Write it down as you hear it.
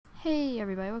Hey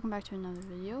everybody, welcome back to another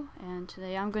video, and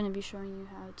today I'm going to be showing you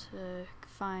how to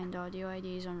find audio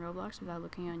IDs on Roblox without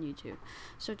looking on YouTube.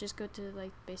 So just go to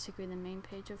basically the main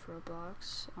page of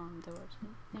Roblox, the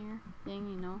website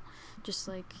thing, just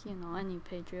any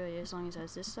page really, as long as it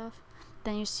has this stuff.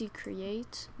 Then you see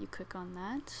create, you click on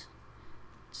that,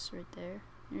 it's right there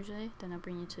usually, then it'll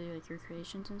bring you to your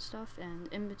creations and stuff,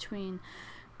 and in between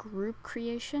group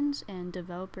creations and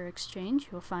developer exchange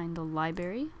you'll find the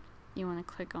library. You want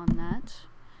to click on that,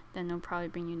 then it'll probably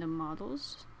bring you the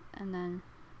models, and then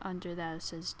under that it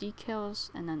says decals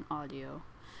and then audio,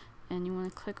 and you want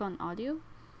to click on audio,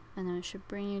 and then it should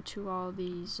bring you to all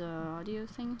these audio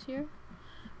things here.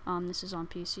 This is on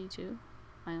PC too.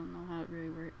 I don't know how it really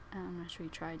works. I'm not sure you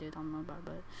tried it on mobile,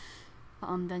 but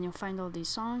then you'll find all these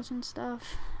songs and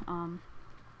stuff.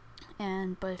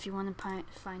 But if you want to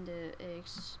find a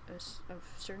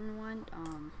certain one,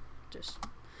 just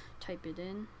type it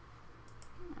in.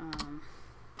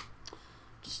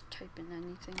 Just type in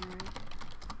anything,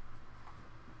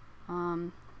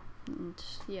 right? And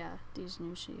yeah, these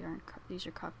usually aren't. These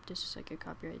are this is like a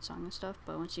copyright song and stuff.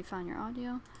 But once you find your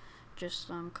audio,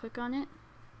 just click on it,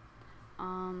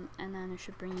 and then it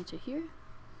should bring you to here.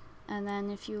 And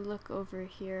then if you look over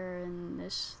here in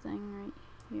this thing right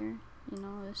here,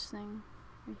 this thing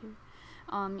right here,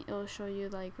 it'll show you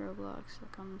like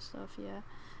Roblox.com and stuff, yeah.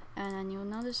 And then you'll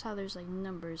notice how there's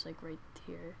numbers right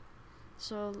here.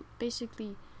 So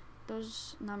basically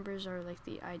those numbers are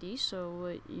the ID. So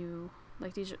what you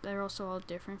they're also all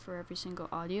different for every single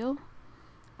audio.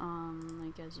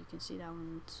 As you can see, that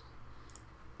one's,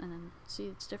 and then see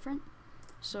it's different.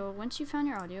 So once you found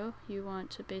your audio, you want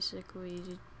to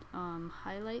basically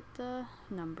highlight the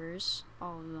numbers,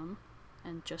 all of them,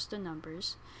 and just the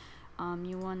numbers.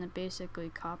 You want to basically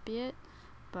copy it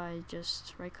by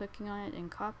just right clicking on it and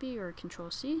copy, or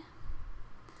Control-C,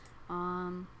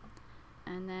 and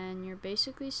then you're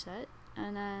basically set.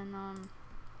 And then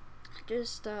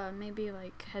just maybe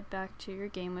head back to your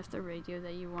game with the radio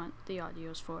that you want the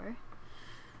audios for,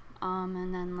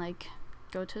 and then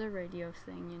go to the radio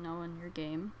thing in your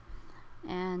game,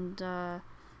 and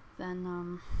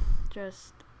then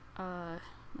just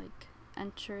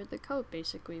enter the code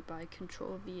basically by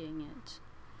Control-V-ing it.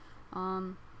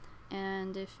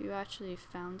 And if you actually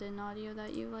found an audio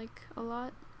that you like a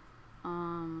lot,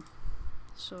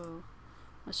 so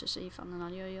let's just say you found an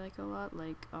audio you like a lot,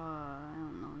 I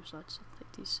don't know, there's lots of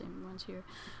these same ones here,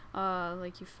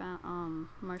 you found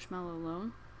Marshmallow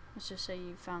Alone. Let's just say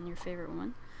you found your favorite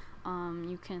one.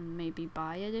 You can maybe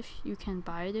buy it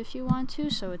if you want to,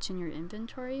 so it's in your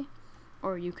inventory,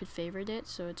 or you could favorite it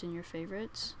so it's in your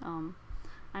favorites.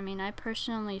 I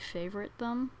personally favorite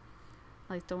them,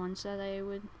 the ones that I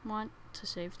would want to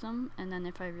save them, and then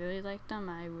if I really like them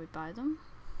I would buy them.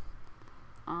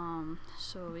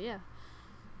 So yeah,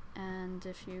 and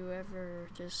if you ever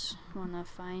just want to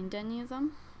find any of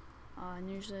them,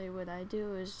 usually what I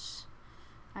do is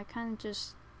I kind of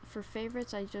just, for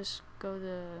favorites, I just go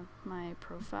to my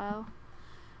profile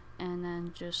and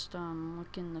then just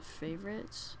look in the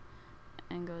favorites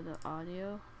and go to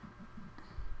audio,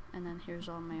 and then here's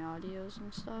all my audios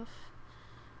and stuff.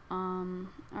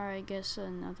 Or I guess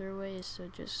another way is to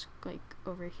just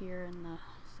over here in the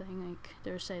thing,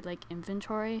 there's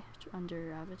inventory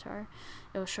under avatar.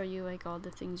 It'll show you all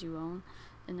the things you own,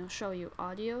 and it'll show you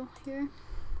audio here,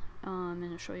 and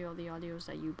it'll show you all the audios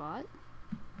that you bought.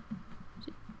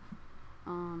 See?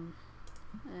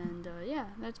 Yeah,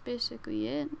 that's basically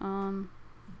it.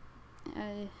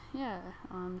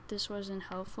 This wasn't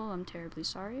helpful, I'm terribly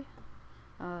sorry.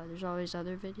 There's always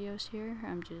other videos here,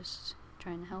 I'm just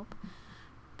trying to help.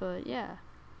 But yeah,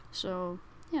 so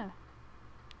yeah,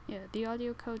 the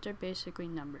audio codes are basically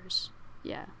numbers.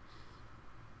 Yeah,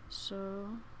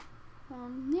 so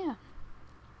yeah,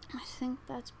 I think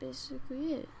that's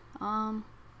basically it. But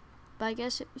I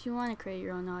guess if you want to create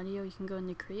your own audio, you can go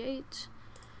into create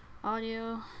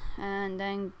audio and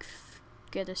then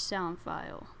get a sound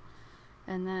file,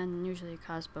 and then usually it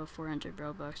costs about 400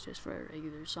 Robux just for a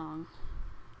regular song.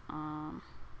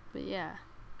 But yeah,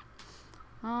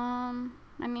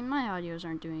 my audios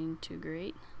aren't doing too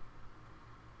great.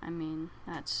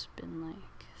 That's been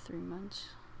 3 months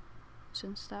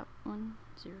since that one,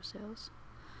 0 sales.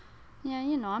 Yeah,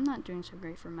 I'm not doing so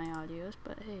great for my audios,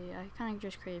 but hey, I kind of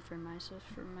just created for myself,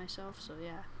 so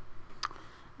yeah.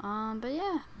 But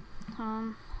yeah,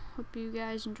 hope you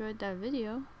guys enjoyed that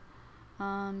video.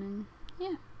 And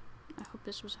yeah, I hope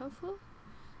this was helpful,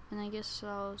 and I guess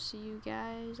I'll see you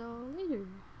guys all later.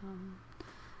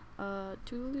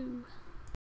 Toodaloo.